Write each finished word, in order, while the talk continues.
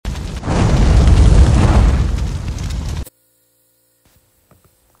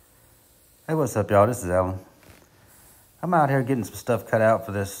Hey, what's up, y'all? This is Alan. I'm out here getting some stuff cut out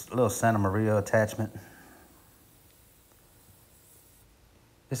for this little Santa Maria attachment.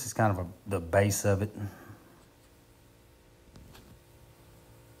 This is kind of the base of it.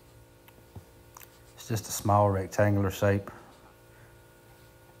 It's just a small rectangular shape.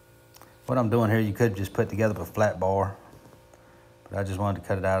 What I'm doing here, you could just put together a flat bar, but I just wanted to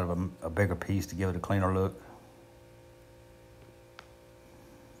cut it out of a bigger piece to give it a cleaner look.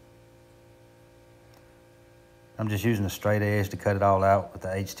 I'm just using a straight edge to cut it all out with the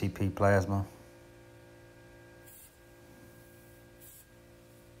HTP plasma.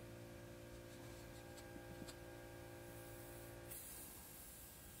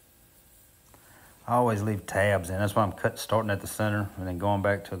 I always leave tabs in. That's why I'm starting at the center and then going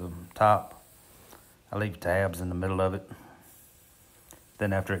back to the top. I leave tabs in the middle of it.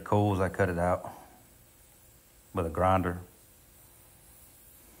 Then after it cools, I cut it out with a grinder.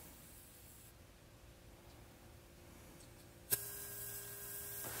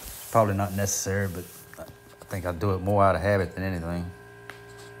 Probably not necessary, but I think I do it more out of habit than anything.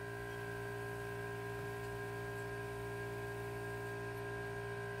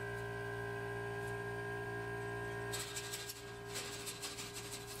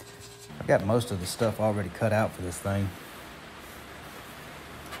 I've got most of the stuff already cut out for this thing.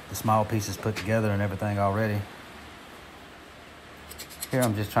 The small pieces put together and everything already. Here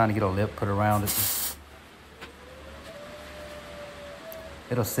I'm just trying to get a lip put around it.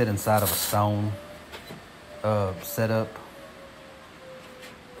 It'll sit inside of a stone setup,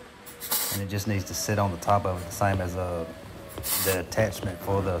 and it just needs to sit on the top of it, the same as the attachment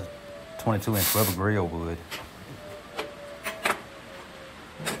for the 22-inch rubber grill would.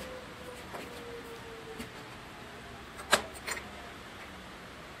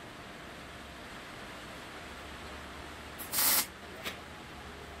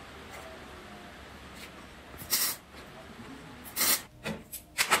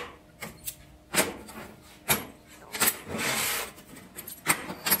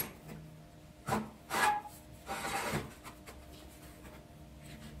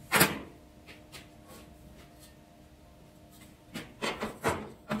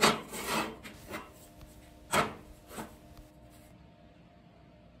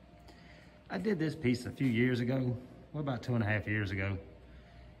 I did this piece a few years ago, well, about 2.5 years ago,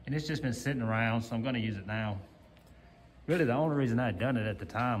 and it's just been sitting around, so I'm gonna use it now. Really, the only reason I had done it at the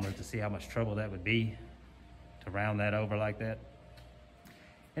time was to see how much trouble that would be to round that over like that.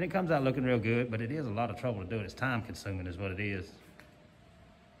 And it comes out looking real good, but it is a lot of trouble to do it. It's time consuming is what it is.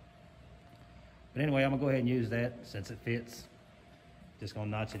 But anyway, I'm gonna go ahead and use that since it fits. Just gonna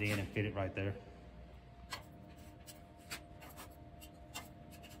notch it in and fit it right there.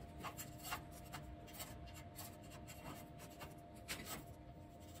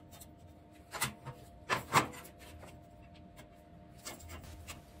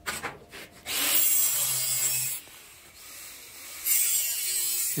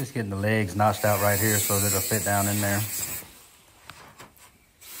 Just getting the legs notched out right here so that it'll fit down in there.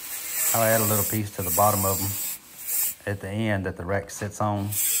 I'll add a little piece to the bottom of them at the end that the rack sits on.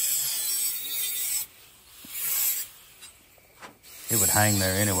 It would hang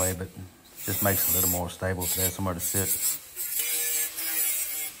there anyway, but it just makes it a little more stable if there's somewhere to sit.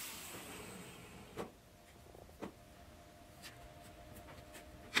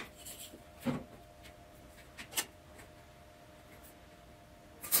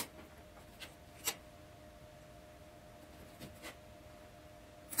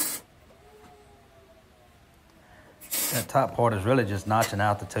 That top part is really just notching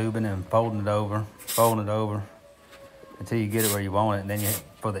out the tubing and folding it over until you get it where you want it. And then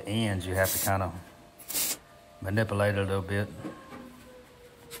for the ends, you have to kind of manipulate it a little bit.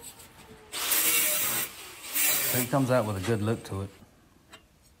 So it comes out with a good look to it.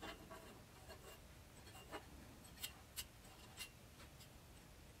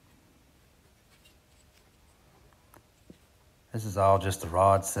 This is all just the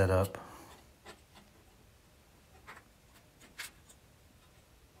rod set up.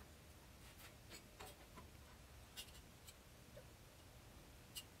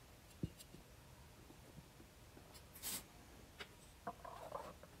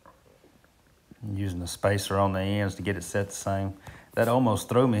 Using a spacer on the ends to get it set the same. That almost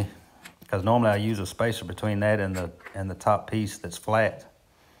threw me because normally I use a spacer between that and the top piece that's flat.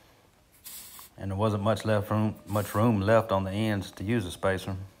 And there wasn't much room left on the ends to use a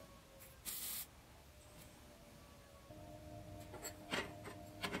spacer.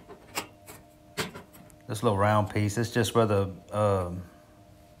 This little round piece, it's just where the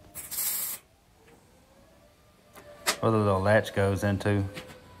little latch goes into.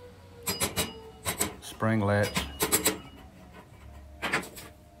 spring latch.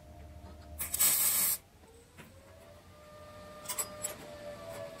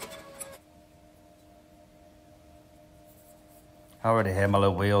 I already had my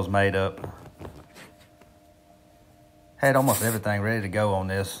little wheels made up. Had almost everything ready to go on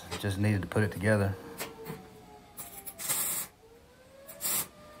this. Just needed to put it together.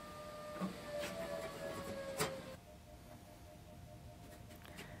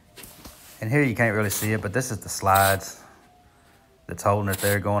 And here you can't really see it, but this is the slides that's holding it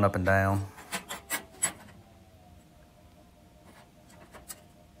there, going up and down.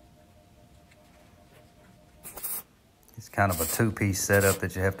 It's kind of a two-piece setup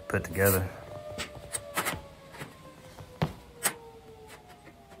that you have to put together.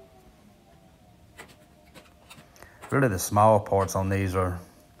 Really, the small parts on these are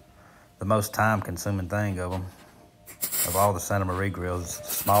the most time-consuming thing of them. Of all the Santa Maria grills, it's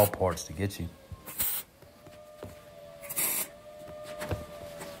the small parts to get you.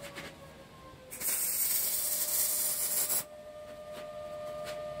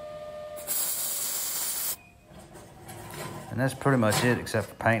 And that's pretty much it, except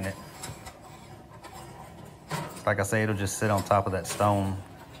for painting it. Like I say, it'll just sit on top of that stone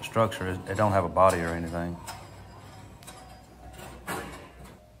structure. It don't have a body or anything.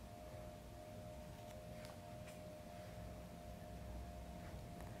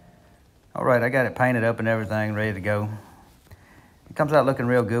 All right, I got it painted up and everything, ready to go. It comes out looking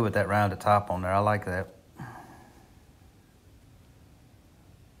real good with that rounded top on there. I like that.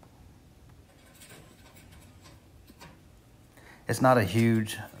 It's not a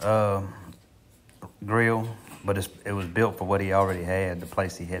huge grill, but it was built for what he already had, the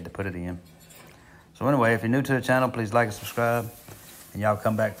place he had to put it in. So anyway, if you're new to the channel, please like and subscribe, and y'all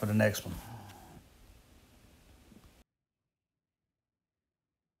come back for the next one.